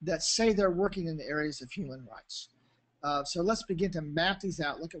that say they're working in the areas of human rights. So let's begin to map these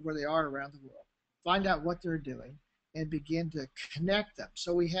out, look at where they are around the world, find out what they're doing, and begin to connect them.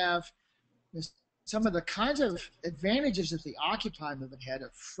 So we have this, some of the kinds of advantages that the Occupy movement had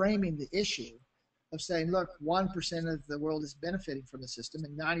of framing the issue, of saying, look, 1% of the world is benefiting from the system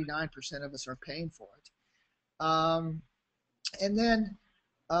and 99% of us are paying for it. And then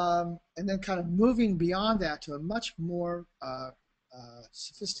kind of moving beyond that to a much more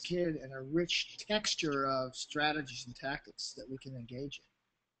sophisticated and a rich texture of strategies and tactics that we can engage in.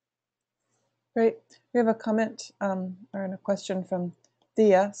 Great. We have a comment or a question from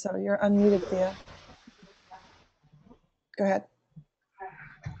Thea. So you're unmuted, Thea. Go ahead.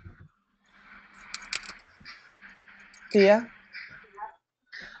 Thea?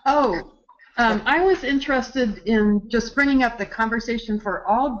 Oh, I was interested in just bringing up the conversation for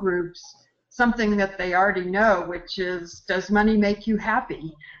all groups, something that they already know, which is, does money make you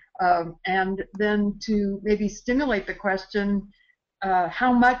happy? And then to maybe stimulate the question,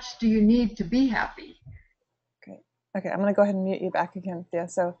 how much do you need to be happy? Great. Okay, I'm going to go ahead and mute you back again, Thea.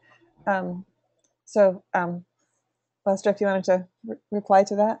 So, Lester, if you wanted to reply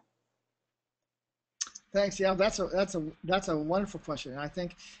to that. Thanks. Yeah, that's a wonderful question, and I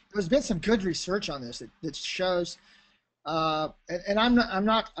think there's been some good research on this that shows. And I'm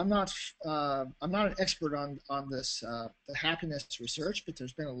not an expert on this the happiness research, but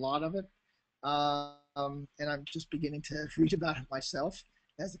there's been a lot of it, and I'm just beginning to read about it myself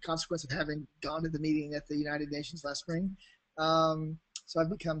as a consequence of having gone to the meeting at the United Nations last spring. So I've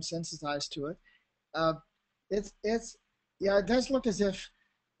become sensitized to it. It does look as if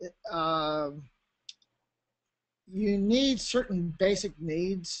you need certain basic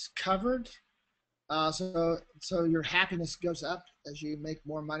needs covered. So your happiness goes up as you make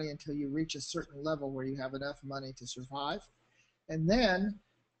more money until you reach a certain level where you have enough money to survive. And then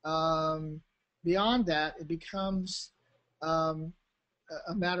beyond that, it becomes a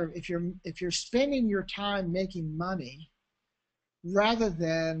matter of if you're spending your time making money rather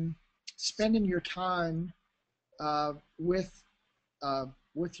than spending your time with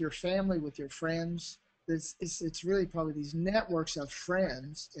your family, with your friends. It's really probably these networks of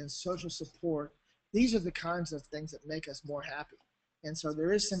friends and social support. These are the kinds of things that make us more happy. And so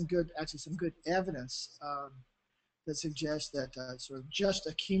there is some good evidence that suggests that sort of just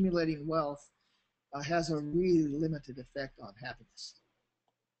accumulating wealth has a really limited effect on happiness.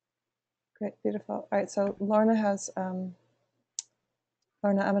 Great, beautiful. All right, so Lorna has, Lorna,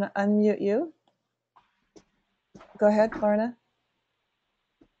 I'm going to unmute you. Go ahead, Lorna.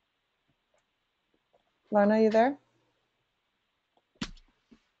 Lorna, are you there?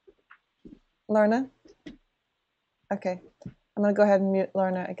 Lorna? Okay. I'm going to go ahead and mute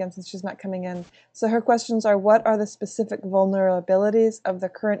Lorna again since she's not coming in. So her questions are, what are the specific vulnerabilities of the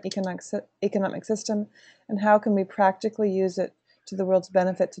current economic system, and how can we practically use it to the world's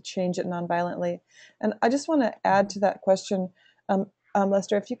benefit to change it nonviolently? And I just want to add to that question,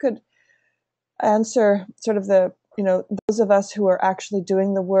 Lester, if you could answer sort of the, those of us who are actually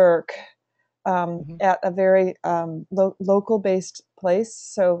doing the work at a very local-based place.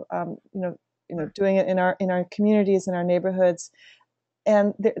 So, doing it in our communities, in our neighborhoods,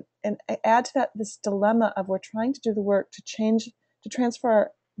 and add to that this dilemma of we're trying to do the work to transform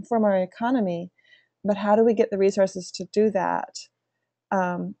our economy, but how do we get the resources to do that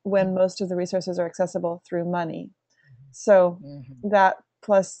when most of the resources are accessible through money? So that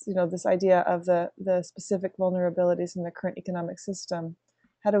plus, this idea of the specific vulnerabilities in the current economic system.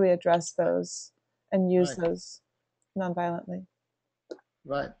 How do we address those and use those nonviolently?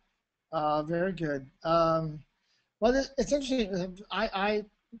 Right. Very good. Well, it's interesting. I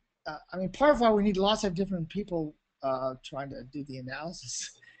mean, part of why we need lots of different people trying to do the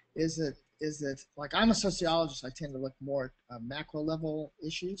analysis is that like I'm a sociologist, I tend to look more at macro level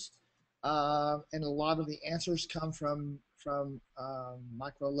issues, and a lot of the answers come from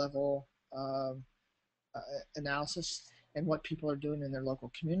micro level analysis and what people are doing in their local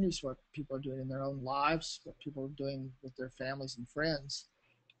communities, what people are doing in their own lives, what people are doing with their families and friends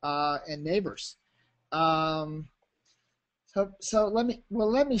and neighbors. Um, so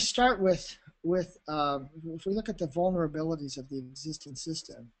let me start with if we look at the vulnerabilities of the existing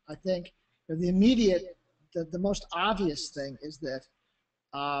system. I think the immediate, the most obvious thing is that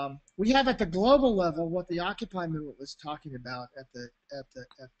we have at the global level what the Occupy movement was talking about at the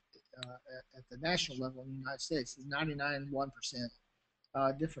national level in the United States, the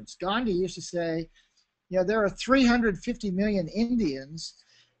 99.1% difference. Gandhi used to say, there are 350 million Indians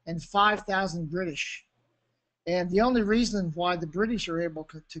and 5,000 British. And the only reason why the British are able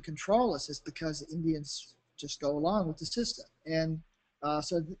to control us is because the Indians just go along with the system. And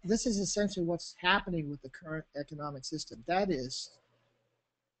so this is essentially what's happening with the current economic system. That is,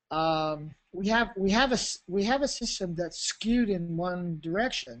 we have a system that's skewed in one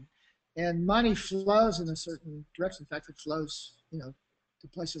direction, and money flows in a certain direction. In fact, it flows, to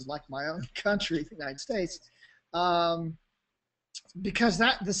places like my own country, the United States. Because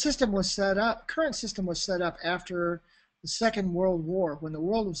the system was set up, current system was set up after the Second World War, when the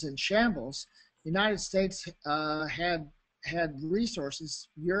world was in shambles. The United States had resources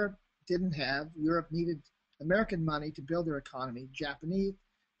Europe didn't have. Europe needed American money to build their economy.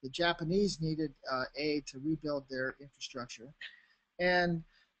 The Japanese needed aid to rebuild their infrastructure, and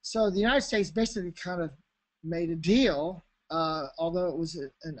so the United States basically kind of made a deal, although it was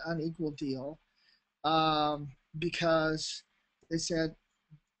an unequal deal, because they said,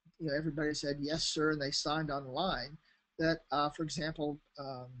 everybody said yes, sir, and they signed on the line that, for example,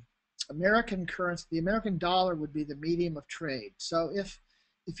 American currency, the American dollar would be the medium of trade. So if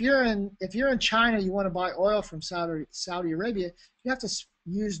you're in China, you want to buy oil from Saudi Arabia, you have to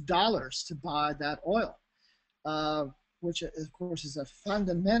use dollars to buy that oil, which of course is a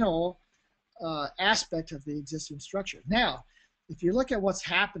fundamental aspect of the existing structure. Now, if you look at what's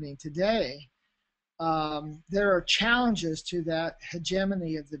happening today, there are challenges to that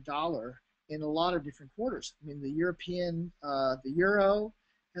hegemony of the dollar in a lot of different quarters. I mean, the euro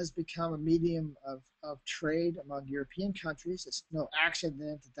has become a medium of trade among European countries. It's no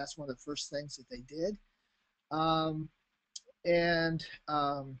accident that that's one of the first things that they did.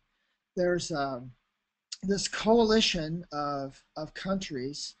 There's this coalition of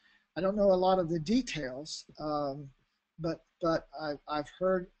countries. I don't know a lot of the details, but I've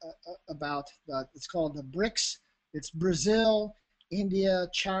heard about it's called the BRICS. It's Brazil, India,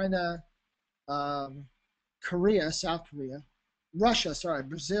 China, Korea, South Korea, Russia. Sorry,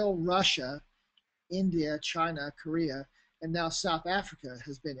 Brazil, Russia, India, China, Korea, and now South Africa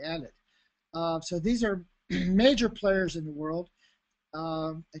has been added. So these are major players in the world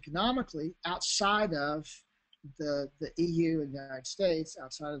economically outside of the EU and the United States,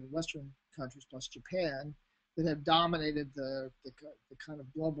 outside of the Western countries plus Japan, that have dominated the kind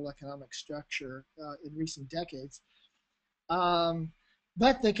of global economic structure in recent decades.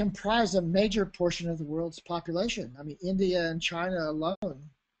 But they comprise a major portion of the world's population. I mean, India and China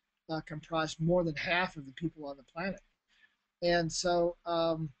alone comprise more than half of the people on the planet. And so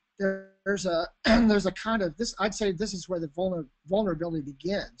there's a kind of this. I'd say this is where the vulnerability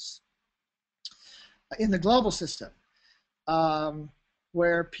begins in the global system,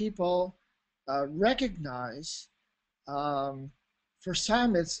 where people recognize. For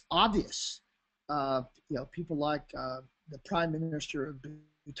some, it's obvious. People like the Prime Minister of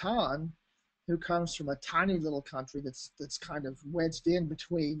Bhutan, who comes from a tiny little country that's kind of wedged in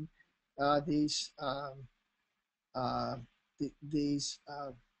between these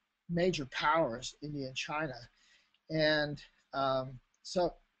major powers, India and China, and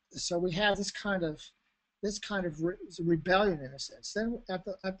so we have this kind of rebellion in a sense. Then at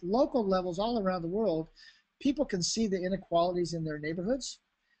the local levels all around the world, people can see the inequalities in their neighborhoods.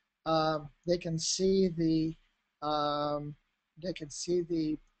 They can see the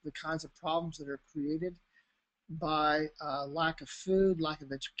kinds of problems that are created by lack of food, lack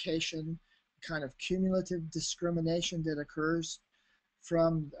of education, kind of cumulative discrimination that occurs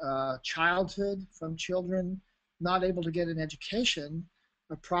from childhood, from children not able to get an education,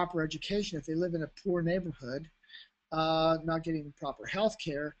 a proper education if they live in a poor neighborhood, not getting proper health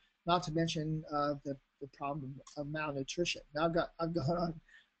care, not to mention the problem of malnutrition. Now I've gone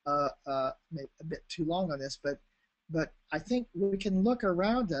on a bit too long on this, but I think we can look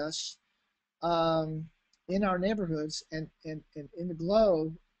around us in our neighborhoods and in the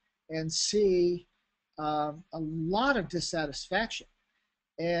globe and see a lot of dissatisfaction.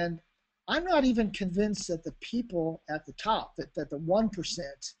 And I'm not even convinced that the people at the top, that the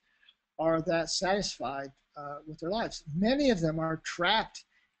 1% are that satisfied with their lives. Many of them are trapped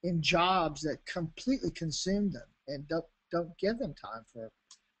in jobs that completely consume them and don't give them time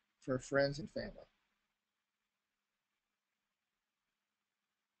for friends and family.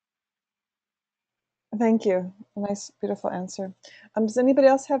 Thank you. A nice, beautiful answer. Does anybody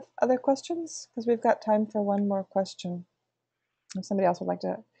else have other questions? Because we've got time for one more question. If somebody else would like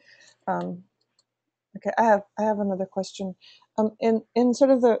to. Okay, I have another question. In sort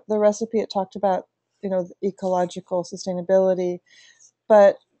of the recipe, it talked about, the ecological sustainability,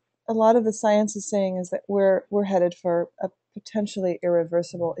 but a lot of the science is saying is that we're headed for a potentially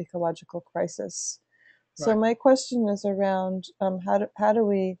irreversible ecological crisis. So Right. my question is around how do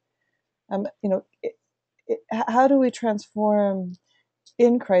we how do we transform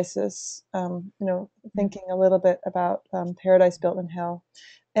in crisis, thinking a little bit about Paradise Built in Hell,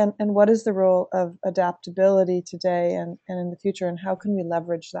 and what is the role of adaptability today and in the future, and how can we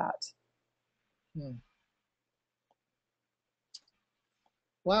leverage that? Hmm.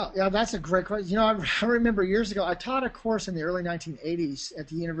 Wow, yeah, that's a great question. I remember years ago, I taught a course in the early 1980s at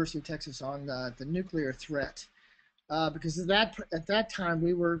the University of Texas on the nuclear threat. Because at that time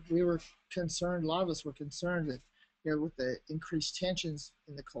we were concerned. A lot of us were concerned that with the increased tensions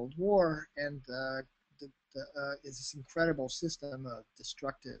in the Cold War and is this incredible system of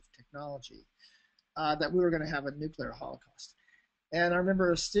destructive technology that we were going to have a nuclear holocaust. And I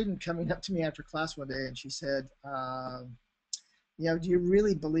remember a student coming up to me after class one day and she said, do you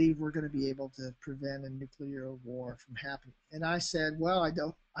really believe we're going to be able to prevent a nuclear war from happening? And I said, well, I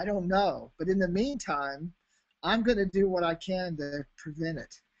don't know, but in the meantime, I'm going to do what I can to prevent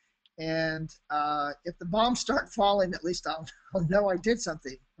it. And if the bombs start falling, at least I'll know I did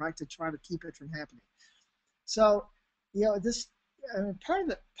something, right, to try to keep it from happening. So, this part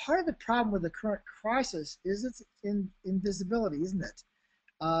of the problem with the current crisis is its invisibility, isn't it?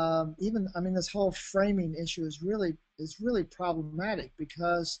 This whole framing issue is really problematic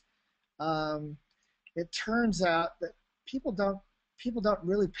because it turns out that people don't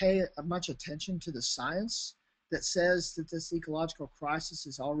really pay much attention to the science that says that this ecological crisis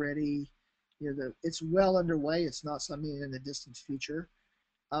is already, it's well underway. It's not something in the distant future.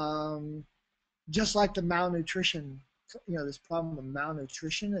 Just like the malnutrition, this problem of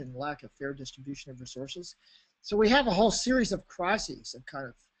malnutrition and lack of fair distribution of resources. So we have a whole series of crises of kind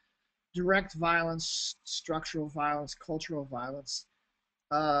of direct violence, structural violence, cultural violence.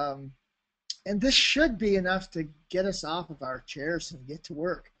 And this should be enough to get us off of our chairs and get to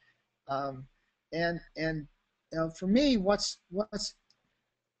work. And for me, what's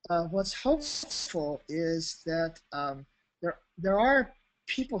hopeful is that there are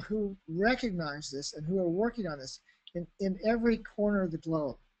people who recognize this and who are working on this in every corner of the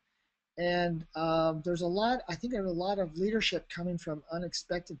globe. And there's a lot. I think there's a lot of leadership coming from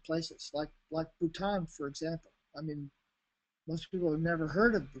unexpected places, like Bhutan, for example. I mean, most people have never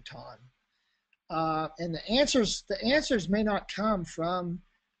heard of Bhutan. And the answers may not come from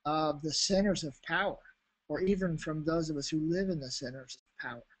the centers of power, or even from those of us who live in the centers of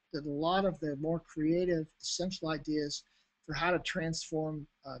power. That a lot of the more creative, essential ideas for how to transform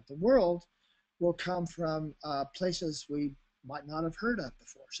the world will come from places we might not have heard of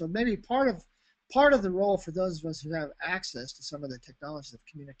before. So maybe part of the role for those of us who have access to some of the technologies of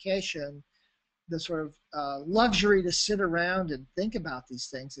communication, the sort of luxury to sit around and think about these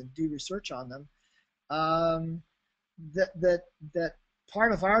things and do research on them, that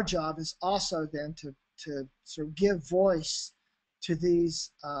part of our job is also then to sort of give voice to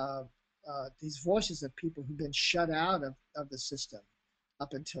these voices of people who've been shut out of the system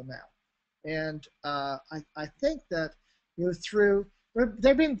up until now. And I think that there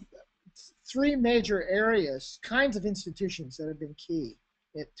have been three major areas, kinds of institutions that have been key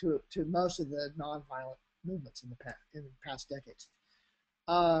to most of the nonviolent movements in the past decades.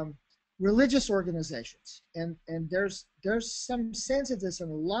 Religious organizations, and there's some sense of this in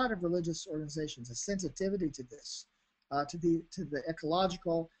a lot of religious organizations, a sensitivity to this, to the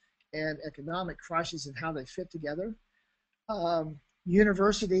ecological and economic crises and how they fit together.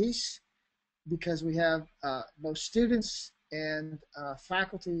 Universities, because we have both students and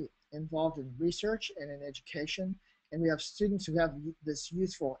faculty involved in research and in education, and we have students who have this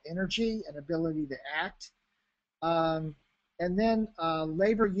youthful energy and ability to act. And then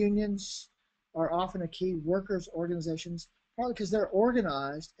labor unions are often a key. Workers' organizations, probably because they're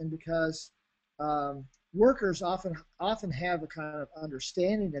organized and because workers often have a kind of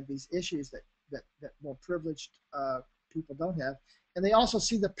understanding of these issues that that more privileged people don't have, and they also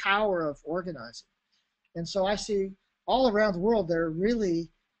see the power of organizing. And so I see all around the world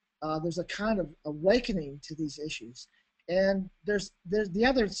there's a kind of awakening to these issues. And there's the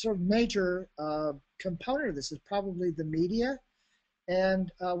other sort of major component of this is probably the media.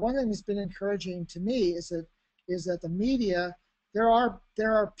 And one thing that's been encouraging to me is that the media, there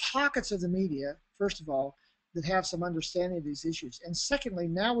are pockets of the media, first of all, that have some understanding of these issues. And secondly,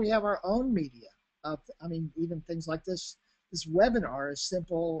 now we have our own media. I mean, even things like this webinar, as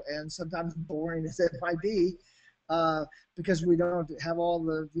simple and sometimes boring as it might be, because we don't have all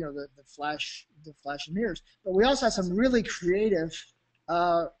the the flash and mirrors. But we also have some really creative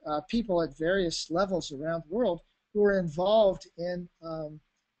people at various levels around the world who are involved in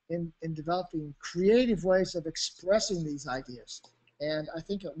developing creative ways of expressing these ideas. And I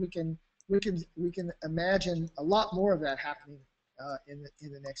think we can imagine a lot more of that happening in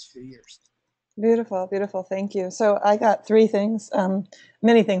the next few years. Beautiful, beautiful. Thank you. So I got three things,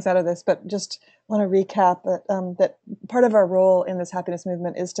 many things out of this, but just want to recap that part of our role in this happiness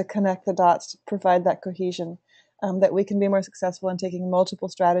movement is to connect the dots, to provide that cohesion, that we can be more successful in taking multiple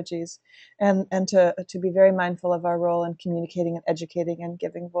strategies, and to be very mindful of our role in communicating and educating and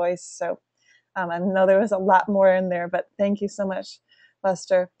giving voice. So I know there was a lot more in there, but thank you so much,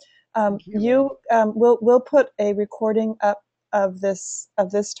 Lester. We'll put a recording up of this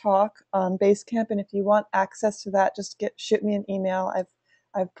talk on Basecamp, and if you want access to that, just shoot me an email.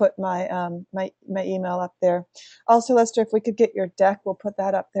 I've put my my email up there. Also, Lester, if we could get your deck, we'll put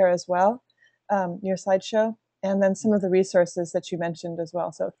that up there as well, your slideshow, and then some of the resources that you mentioned as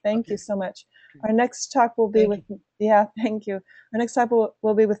well. So thank you so much. Our next talk will be thank you. Our next talk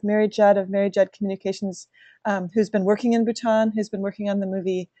will be with Mary Judd of Mary Judd Communications, who's been working in Bhutan, who's been working on the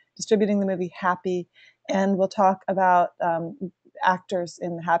movie, distributing the movie Happy, and we'll talk about actors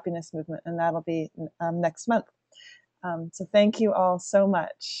in the happiness movement, and that'll be next month. So thank you all so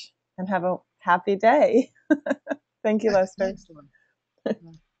much, and have a happy day. Thank you, Lester. Excellent.